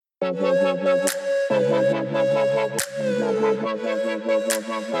Today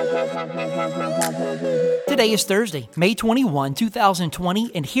is Thursday, May 21,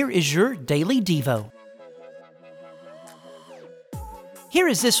 2020, and here is your Daily Devo. Here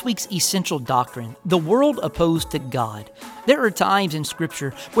is this week's essential doctrine: the world opposed to God. There are times in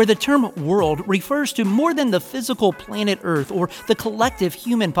Scripture where the term world refers to more than the physical planet Earth or the collective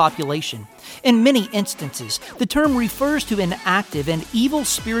human population. In many instances, the term refers to an active and evil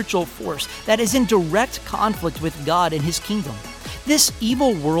spiritual force that is in direct conflict with God and His kingdom. This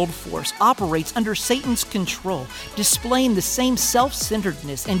evil world force operates under Satan's control, displaying the same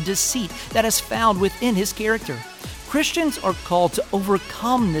self-centeredness and deceit that is found within his character. Christians are called to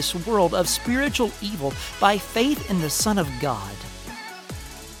overcome this world of spiritual evil by faith in the Son of God.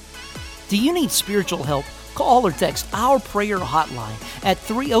 Do you need spiritual help? Call or text our prayer hotline at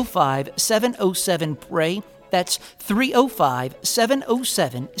 305-707-PRAY. That's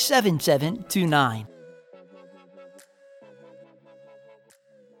 305-707-7729.